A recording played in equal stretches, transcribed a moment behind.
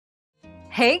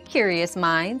Hey, curious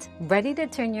minds, ready to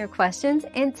turn your questions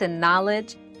into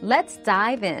knowledge? Let's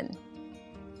dive in.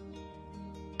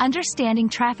 Understanding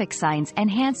traffic signs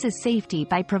enhances safety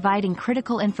by providing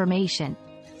critical information,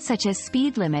 such as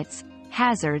speed limits,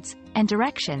 hazards, and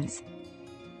directions.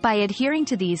 By adhering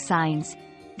to these signs,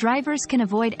 drivers can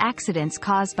avoid accidents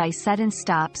caused by sudden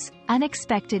stops,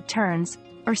 unexpected turns,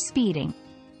 or speeding.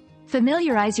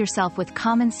 Familiarize yourself with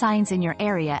common signs in your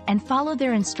area and follow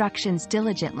their instructions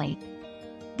diligently.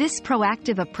 This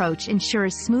proactive approach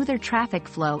ensures smoother traffic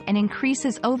flow and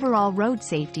increases overall road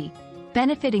safety,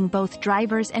 benefiting both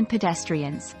drivers and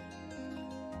pedestrians.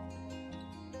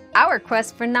 Our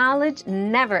quest for knowledge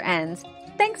never ends.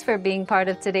 Thanks for being part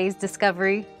of today's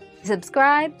discovery.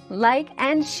 Subscribe, like,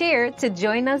 and share to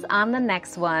join us on the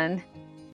next one.